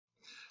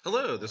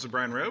Hello, this is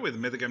Brian Rowe with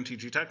Mythic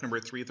MTG Tech number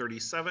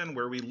 337,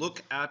 where we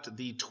look at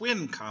the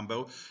twin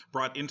combo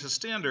brought into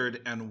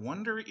Standard and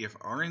wonder if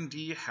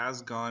R&D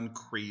has gone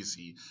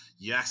crazy.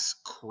 Yes,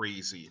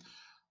 crazy.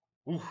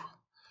 Ooh.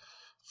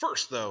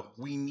 First, though,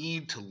 we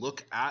need to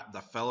look at the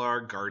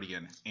Felidar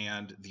Guardian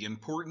and the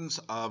importance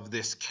of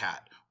this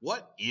cat.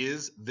 What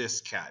is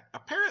this cat?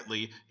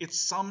 Apparently, it's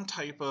some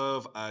type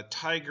of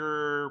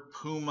tiger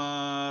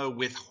puma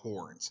with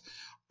horns.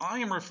 I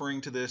am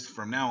referring to this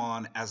from now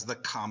on as the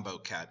combo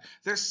cat.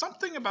 There's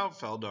something about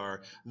Felidar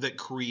that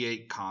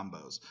create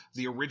combos.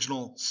 The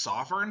original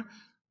Sovereign,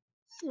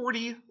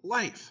 40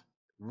 life.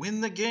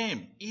 Win the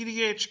game.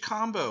 EDH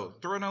combo.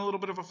 Throw in a little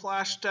bit of a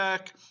flash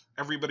deck.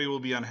 Everybody will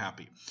be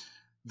unhappy.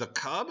 The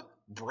Cub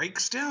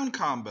breaks down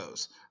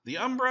combos. The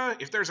Umbra,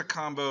 if there's a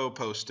combo,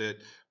 post it,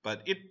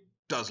 but it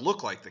does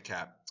look like the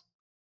cat.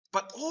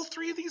 But all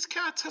three of these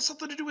cats have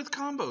something to do with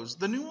combos.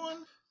 The new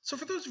one. So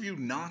for those of you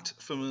not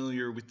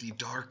familiar with the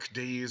dark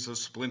days of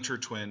Splinter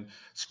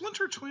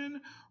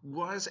Twin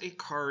was a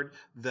card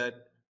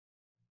that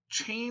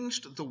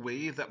changed the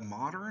way that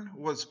Modern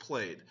was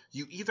played.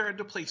 You either had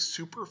to play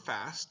super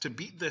fast to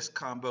beat this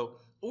combo,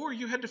 or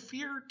you had to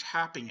fear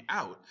tapping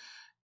out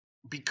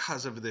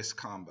because of this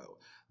combo.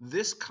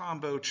 This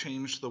combo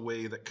changed the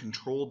way that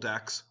control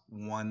decks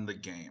won the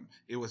game.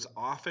 It was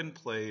often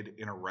played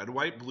in a red,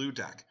 white, blue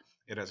deck.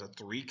 It has a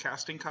 3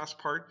 casting cost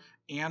part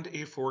and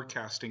a 4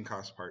 casting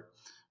cost part.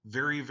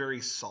 Very, very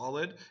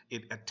solid.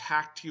 It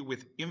attacked you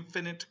with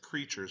infinite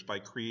creatures by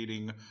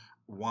creating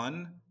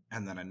one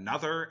and then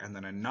another and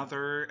then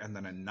another and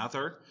then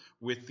another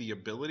with the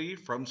ability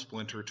from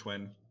Splinter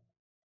Twin.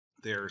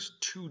 There's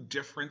 2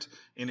 different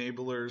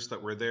enablers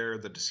that were there,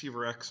 the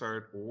Deceiver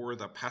Exart or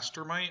the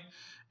Pestermite,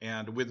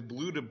 and with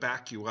blue to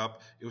back you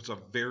up, it was a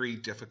very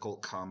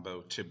difficult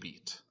combo to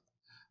beat.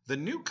 The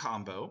new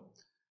combo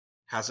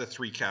has a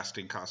 3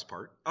 casting cost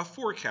part, a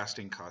 4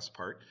 casting cost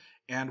part,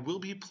 and will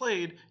be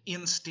played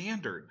in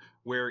Standard,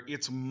 where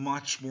it's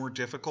much more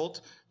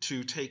difficult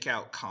to take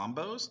out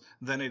combos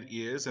than it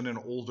is in an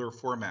older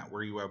format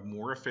where you have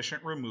more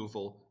efficient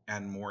removal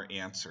and more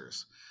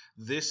answers.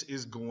 This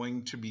is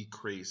going to be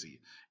crazy.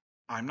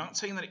 I'm not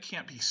saying that it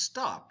can't be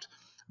stopped,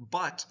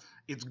 but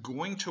it's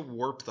going to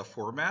warp the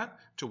format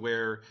to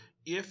where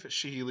if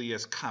Saheeli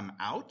has come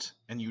out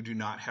and you do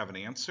not have an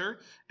answer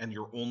and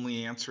your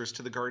only answer is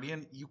to the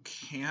Guardian, you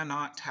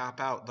cannot tap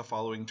out the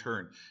following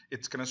turn.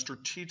 It's going to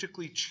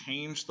strategically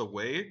change the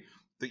way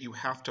that you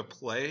have to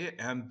play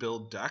and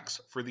build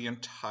decks for the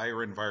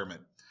entire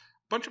environment.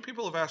 A bunch of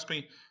people have asked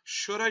me,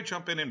 should I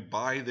jump in and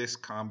buy this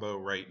combo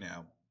right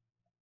now?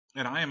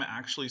 And I am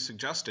actually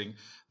suggesting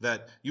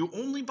that you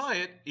only buy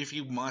it if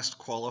you must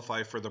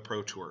qualify for the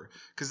Pro Tour,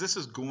 because this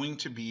is going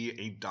to be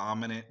a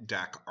dominant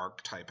deck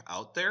archetype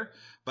out there.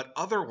 But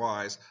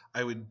otherwise,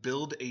 I would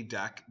build a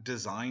deck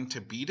designed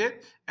to beat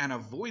it and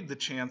avoid the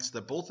chance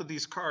that both of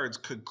these cards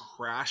could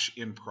crash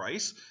in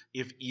price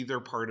if either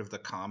part of the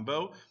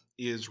combo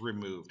is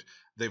removed.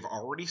 They've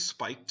already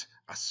spiked,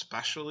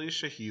 especially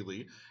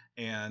Saheeli,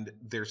 and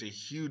there's a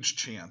huge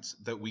chance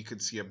that we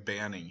could see a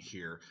banning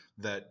here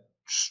that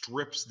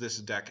strips this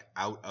deck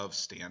out of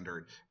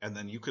Standard, and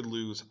then you could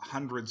lose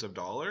hundreds of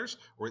dollars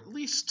or at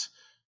least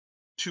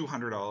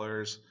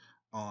 $200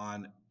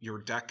 on your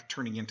deck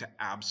turning into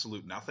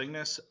absolute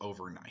nothingness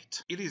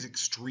overnight. It is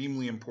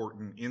extremely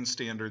important in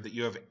Standard that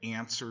you have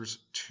answers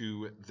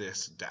to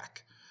this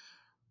deck.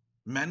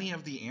 Many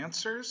of the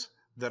answers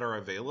that are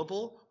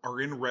available are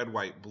in red,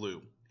 white,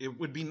 blue. It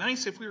would be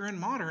nice if we were in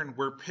Modern,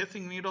 where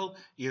Pithing Needle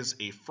is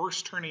a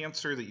first turn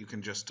answer that you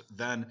can just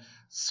then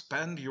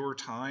spend your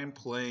time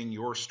playing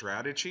your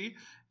strategy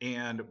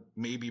and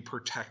maybe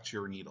protect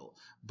your needle.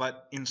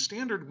 But in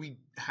Standard, we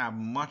have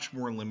much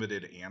more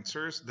limited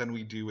answers than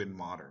we do in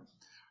Modern.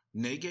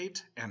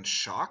 Negate and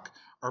Shock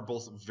are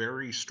both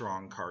very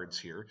strong cards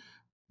here,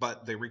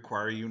 but they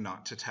require you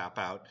not to tap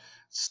out.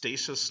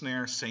 Stasis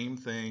Snare, same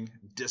thing.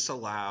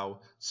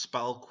 Disallow,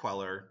 Spell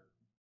Queller,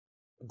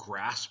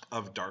 Grasp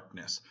of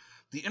Darkness.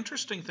 The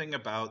interesting thing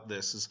about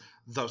this is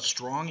the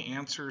strong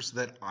answers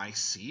that I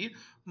see,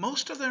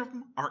 most of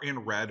them are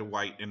in red,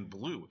 white, and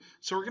blue.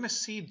 So we're going to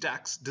see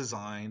decks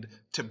designed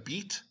to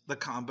beat the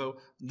combo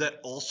that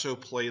also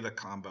play the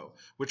combo,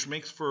 which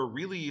makes for a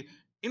really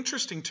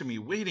interesting to me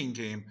waiting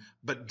game,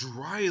 but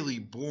dryly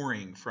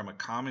boring from a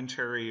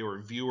commentary or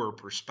viewer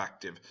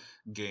perspective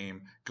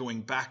game,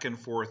 going back and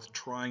forth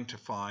trying to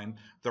find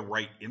the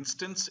right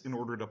instance in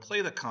order to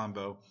play the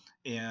combo,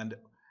 and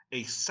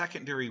a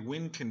secondary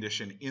win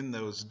condition in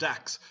those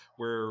decks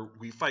where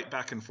we fight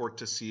back and forth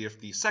to see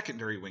if the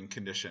secondary win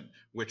condition,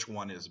 which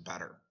one is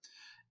better.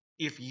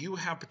 If you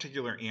have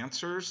particular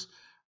answers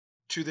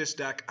to this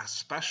deck,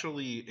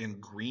 especially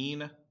in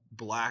green,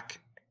 black,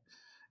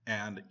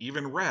 and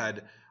even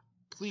red,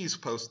 please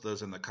post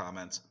those in the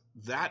comments.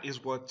 That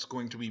is what's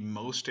going to be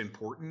most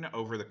important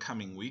over the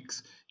coming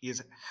weeks,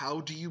 is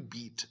how do you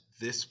beat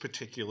this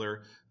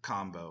particular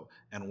combo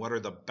and what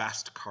are the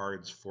best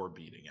cards for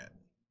beating it.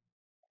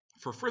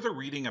 For further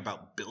reading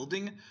about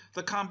building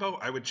the combo,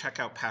 I would check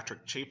out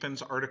Patrick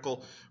Chapin's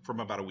article from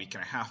about a week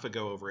and a half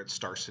ago over at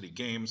Star City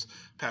Games.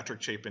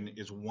 Patrick Chapin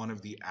is one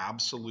of the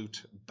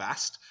absolute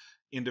best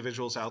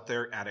individuals out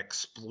there at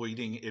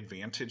exploiting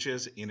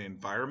advantages in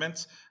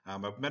environments.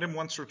 I've met him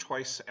once or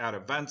twice at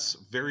events.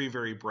 Very,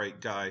 very bright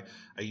guy.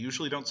 I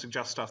usually don't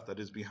suggest stuff that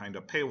is behind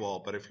a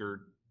paywall, but if you're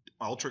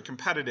ultra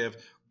competitive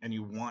and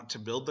you want to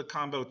build the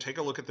combo, take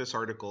a look at this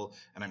article,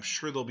 and I'm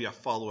sure there'll be a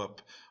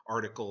follow-up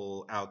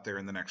article out there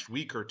in the next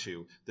week or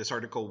two. This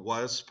article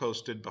was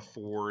posted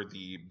before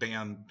the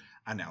ban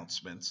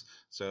announcements,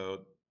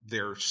 so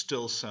there's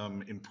still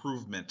some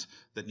improvement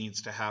that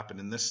needs to happen,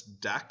 and this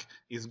deck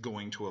is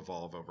going to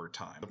evolve over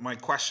time. My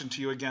question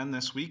to you again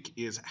this week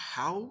is,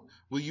 how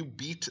will you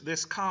beat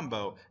this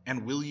combo,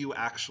 and will you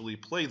actually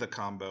play the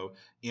combo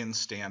in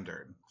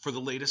Standard? For the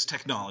latest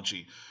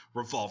technology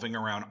revolving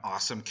around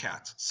awesome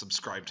cats,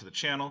 subscribe to the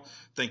channel.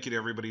 Thank you to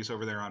everybody who's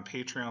over there on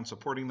Patreon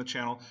supporting the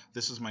channel.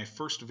 This is my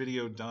first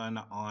video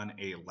done on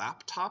a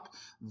laptop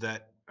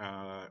that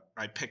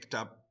I picked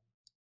up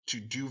to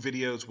do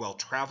videos while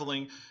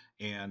traveling,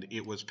 and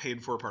it was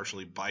paid for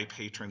partially by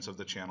patrons of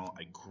the channel.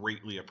 I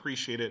greatly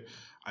appreciate it.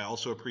 I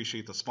also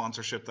appreciate the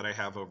sponsorship that I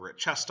have over at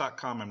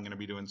chess.com. I'm going to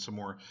be doing some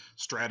more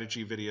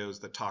strategy videos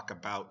that talk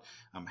about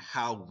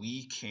how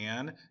we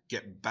can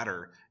get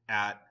better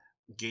at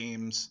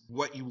games,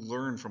 what you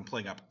learn from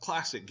playing a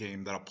classic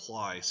game that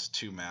applies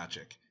to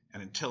Magic.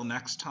 And until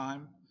next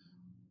time,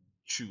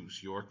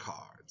 choose your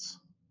cards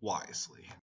wisely.